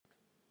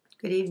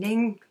Good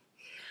evening.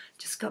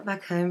 Just got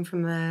back home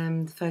from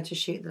the photo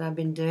shoot that I've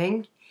been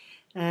doing.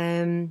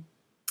 Done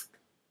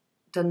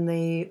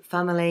the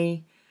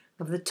family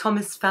of the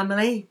Thomas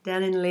family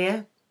down in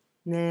Lear,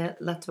 near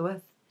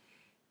Lutterworth.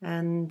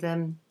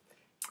 And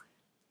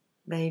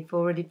they've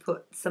already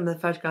put some of the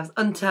photographs,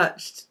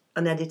 untouced,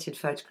 unedited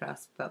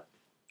photographs, but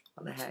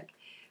what the heck.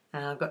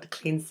 I've got to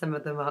clean some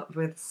of them up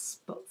with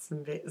spots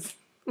and bits.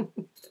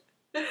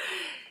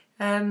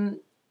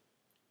 And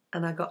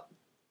I got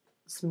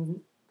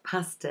some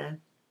pasta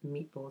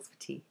meatballs for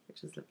tea,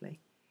 which was lovely.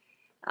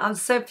 I'm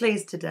so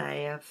pleased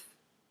today. I've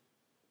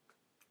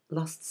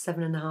lost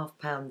 7.5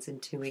 pounds in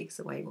 2 weeks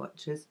at Weight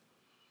Watchers.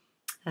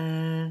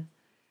 So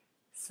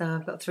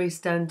I've got 3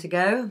 stone to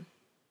go,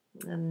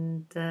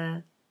 and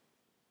I'm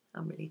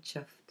really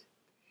chuffed.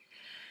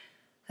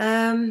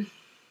 I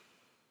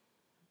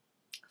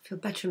feel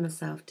better in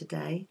myself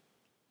today.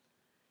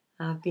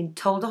 I've been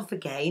told off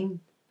again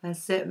by a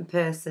certain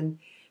person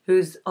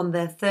who's on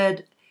their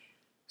 3rd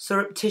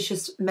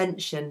surreptitious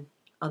mention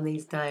on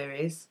these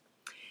diaries.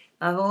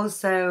 I've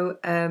also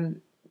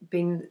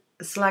been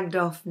slagged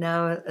off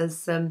now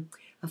as a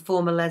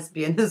former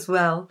lesbian as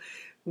well,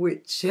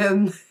 which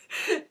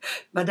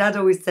my dad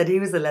always said he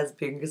was a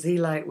lesbian because he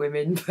liked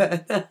women,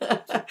 but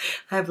I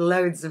have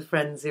loads of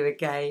friends who are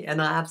gay and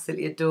I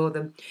absolutely adore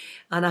them,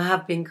 and I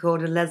have been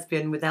called a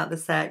lesbian without the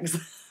sex.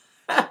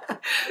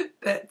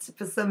 But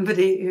for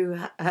somebody who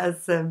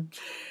has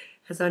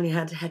only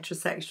had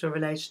heterosexual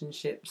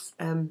relationships,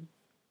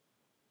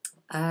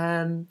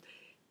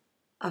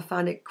 I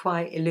find it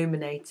quite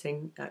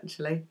illuminating,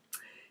 actually.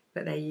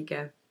 But there you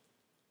go.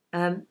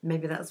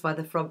 Maybe that's why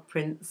the Frog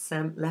Prince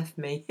left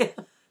me.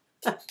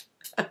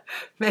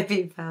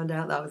 Maybe he found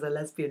out that I was a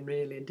lesbian,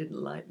 really, and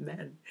didn't like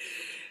men.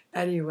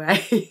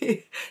 Anyway,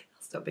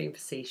 I'll stop being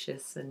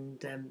facetious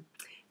and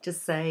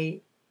just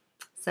say,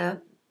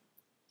 so,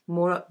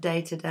 more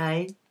update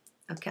today.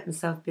 I've kept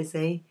myself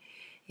busy.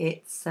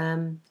 It's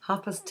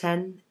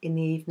 10:30 in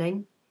the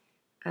evening.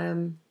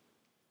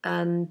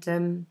 And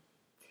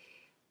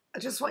I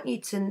just want you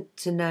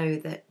to know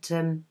that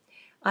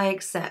I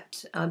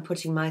accept I'm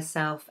putting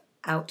myself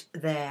out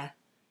there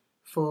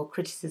for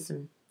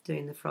criticism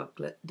doing the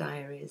Froglet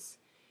Diaries.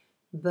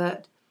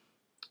 But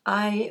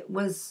I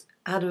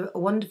had a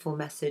wonderful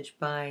message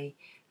by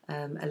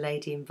a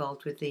lady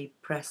involved with the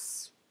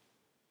press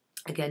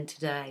again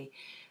today,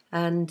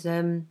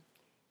 and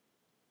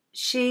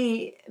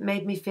she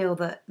made me feel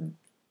that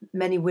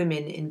many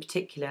women in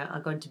particular are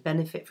going to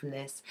benefit from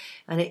this,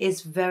 and it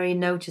is very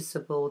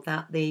noticeable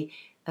that the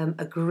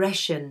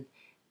aggression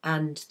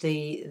and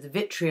the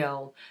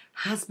vitriol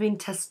has been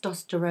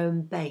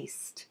testosterone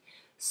based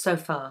so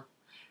far,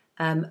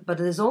 but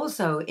there's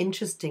also,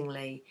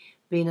 interestingly,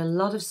 been a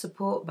lot of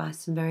support by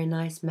some very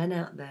nice men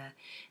out there,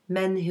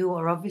 men who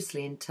are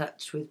obviously in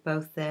touch with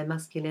both their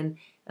masculine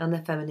and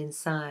their feminine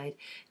side,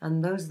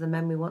 and those are the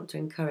men we want to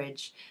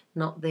encourage,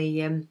 not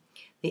the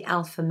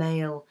alpha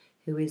male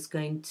who is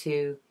going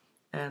to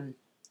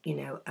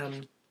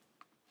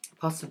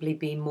possibly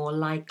be more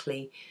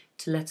likely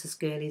to let us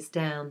girlies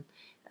down.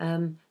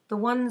 The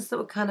ones that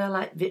were kind of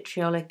like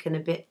vitriolic and a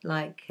bit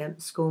like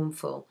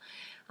scornful,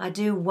 I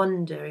do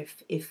wonder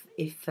if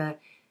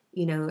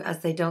as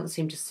they don't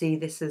seem to see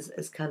this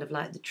as kind of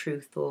like the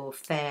truth or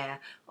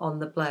fair on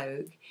the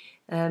bloke,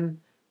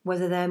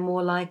 whether they're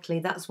more likely.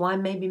 That's why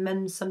maybe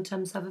men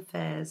sometimes have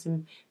affairs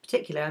in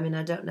particular. I mean,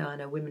 I don't know. I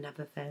know women have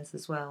affairs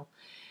as well,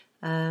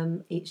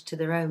 each to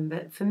their own.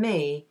 But for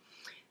me,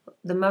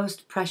 the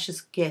most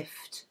precious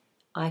gift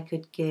I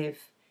could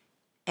give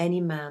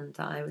any man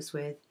that I was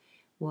with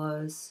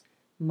was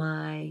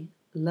my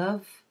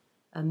love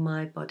and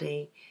my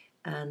body,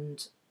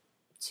 and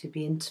to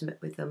be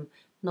intimate with them,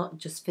 not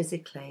just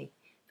physically,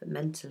 but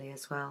mentally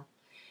as well.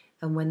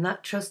 And when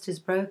that trust is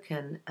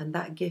broken and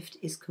that gift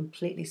is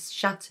completely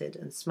shattered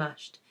and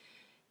smashed,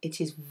 it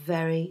is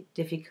very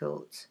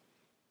difficult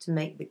to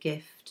make the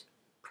gift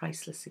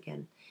priceless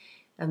again.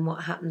 And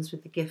what happens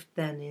with the gift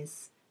then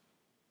is,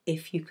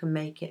 if you can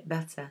make it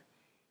better,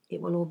 it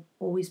will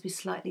always be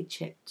slightly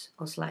chipped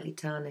or slightly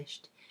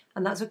tarnished.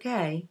 And that's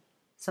okay,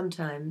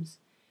 sometimes.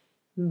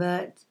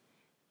 But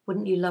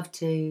wouldn't you love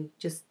to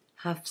just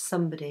have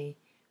somebody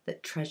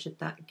that treasured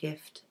that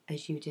gift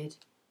as you did?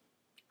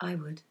 I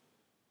would.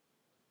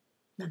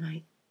 Night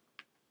night.